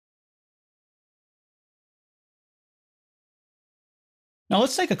Now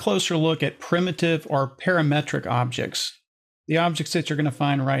let's take a closer look at primitive or parametric objects, the objects that you're going to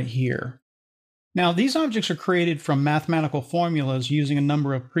find right here. Now these objects are created from mathematical formulas using a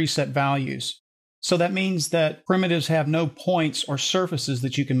number of preset values. So that means that primitives have no points or surfaces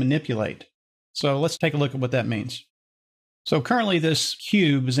that you can manipulate. So let's take a look at what that means. So currently this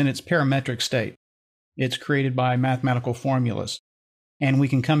cube is in its parametric state. It's created by mathematical formulas. And we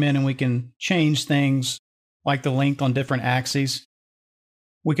can come in and we can change things like the length on different axes.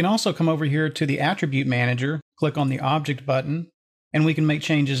 We can also come over here to the attribute manager, click on the object button, and we can make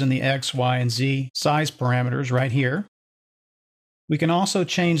changes in the X, Y, and Z size parameters right here. We can also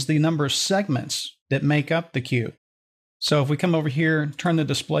change the number of segments that make up the cube. So if we come over here and turn the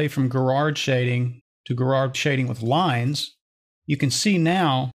display from Gerard shading to Gerard shading with lines, you can see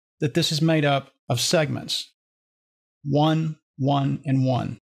now that this is made up of segments. 1, 1, and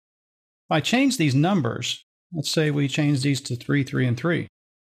 1. If I change these numbers, let's say we change these to 3, 3, and 3.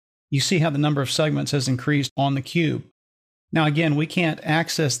 You see how the number of segments has increased on the cube. Now again, we can't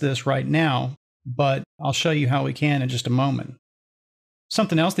access this right now, but I'll show you how we can in just a moment.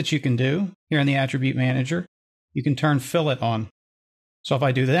 Something else that you can do here in the Attribute Manager, you can turn Phillip on. So if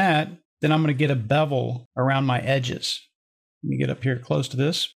I do that, then I'm going to get a bevel around my edges. Let me get up here close to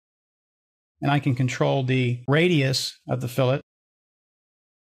this. And I can control the radius of the fillet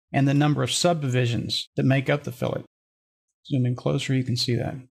and the number of subdivisions that make up the fillet. Zoom in closer, you can see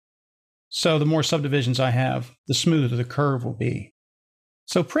that. So the more subdivisions I have, the smoother the curve will be.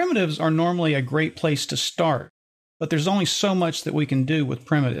 So primitives are normally a great place to start, but there's only so much that we can do with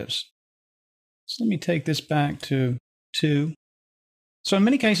primitives. So let me take this back to 2. So in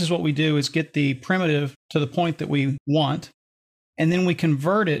many cases what we do is get the primitive to the point that we want, and then we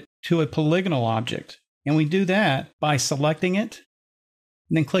convert it to a polygonal object. And we do that by selecting it,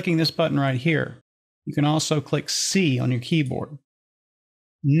 and then clicking this button right here. You can also click C on your keyboard.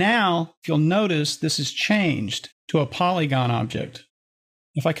 Now, if you'll notice, this is changed to a polygon object.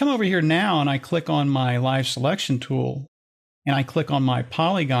 If I come over here now and I click on my Live Selection tool, and I click on my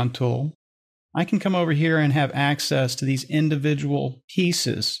Polygon tool, I can come over here and have access to these individual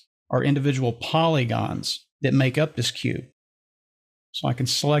pieces or individual polygons that make up this cube. So I can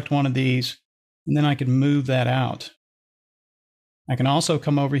select one of these, and then I can move that out. I can also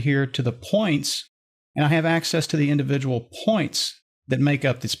come over here to the points, and I have access to the individual points that make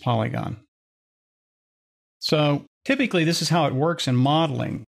up this polygon. So typically this is how it works in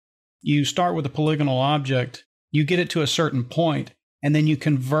modeling. You start with a polygonal object, you get it to a certain point, and then you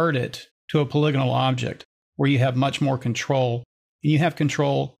convert it to a polygonal object where you have much more control, and you have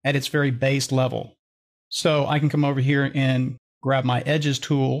control at its very base level. So I can come over here and grab my edges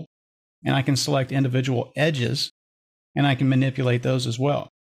tool, and I can select individual edges, and I can manipulate those as well.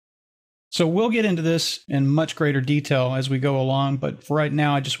 So we'll get into this in much greater detail as we go along, but for right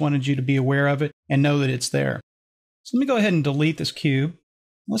now, I just wanted you to be aware of it and know that it's there. So let me go ahead and delete this cube.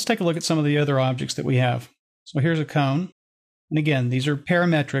 Let's take a look at some of the other objects that we have. So here's a cone. And again, these are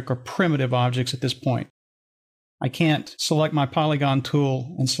parametric or primitive objects at this point. I can't select my polygon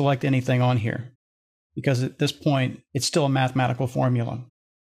tool and select anything on here because at this point, it's still a mathematical formula.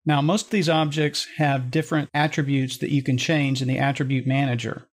 Now, most of these objects have different attributes that you can change in the Attribute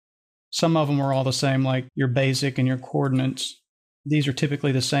Manager. Some of them are all the same, like your basic and your coordinates. These are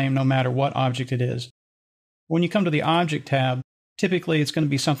typically the same no matter what object it is. When you come to the Object tab, typically it's going to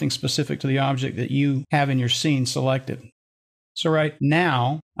be something specific to the object that you have in your scene selected. So right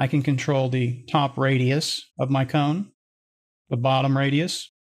now, I can control the top radius of my cone, the bottom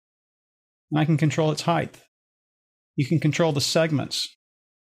radius, and I can control its height. You can control the segments.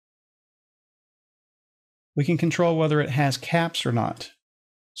 We can control whether it has caps or not.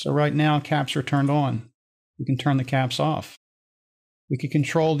 So right now, caps are turned on. We can turn the caps off. We can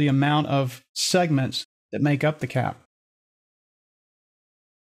control the amount of segments that make up the cap.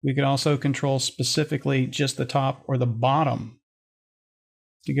 We could also control specifically just the top or the bottom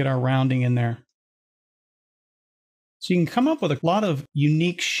to get our rounding in there. So you can come up with a lot of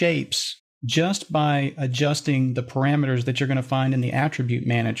unique shapes just by adjusting the parameters that you're going to find in the Attribute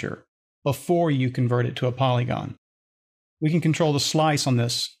Manager before you convert it to a polygon. We can control the slice on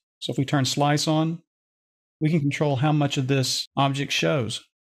this. So if we turn slice on, we can control how much of this object shows.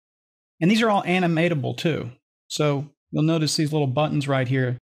 And these are all animatable too. So you'll notice these little buttons right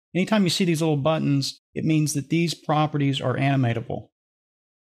here. Anytime you see these little buttons, it means that these properties are animatable.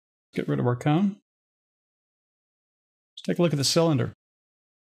 Get rid of our cone. Let's take a look at the cylinder.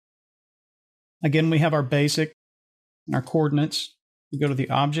 Again, we have our basic and our coordinates. We go to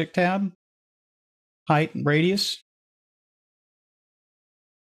the Object tab, height and radius,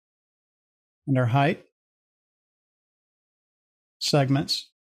 and our height. segments,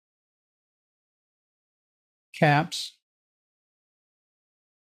 caps,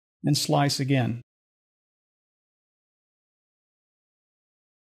 and slice again.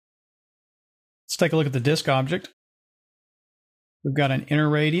 Let's take a look at the disk object. We've got an inner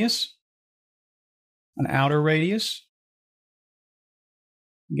radius, an outer radius,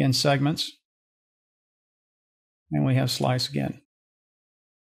 again segments, and we have slice again.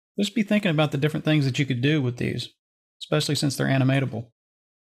 Just be thinking about the different things that you could do with these, especially since they're animatable.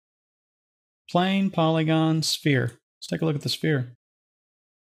 Plane, polygon, sphere. Let's take a look at the sphere.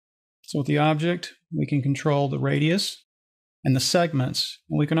 So with the object, we can control the radius and the segments,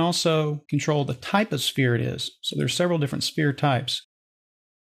 and we can also control the type of sphere it is. So there's several different sphere types.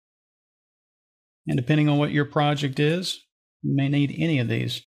 And depending on what your project is, you may need any of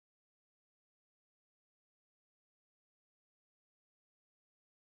these.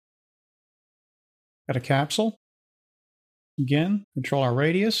 Got a capsule. Again, control our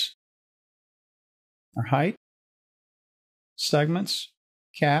radius, our height, segments,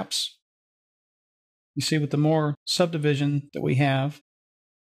 caps. You see, with the more subdivision that we have,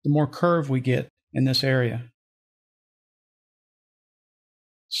 the more curve we get in this area.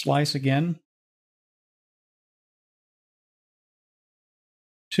 Slice again.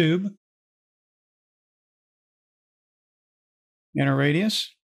 Tube. Inner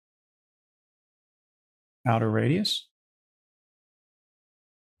radius. Outer radius.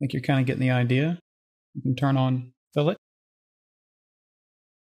 I think you're kind of getting the idea. You can turn on phillip.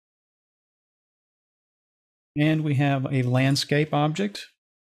 And we have a landscape object.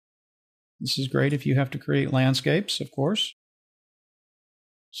 This is great if you have to create landscapes, of course.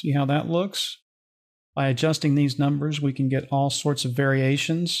 See how that looks? By adjusting these numbers, we can get all sorts of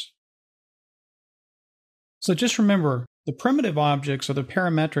variations. So just remember, the primitive objects or the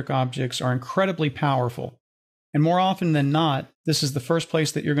parametric objects are incredibly powerful. And more often than not, this is the first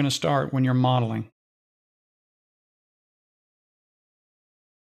place that you're going to start when you're modeling.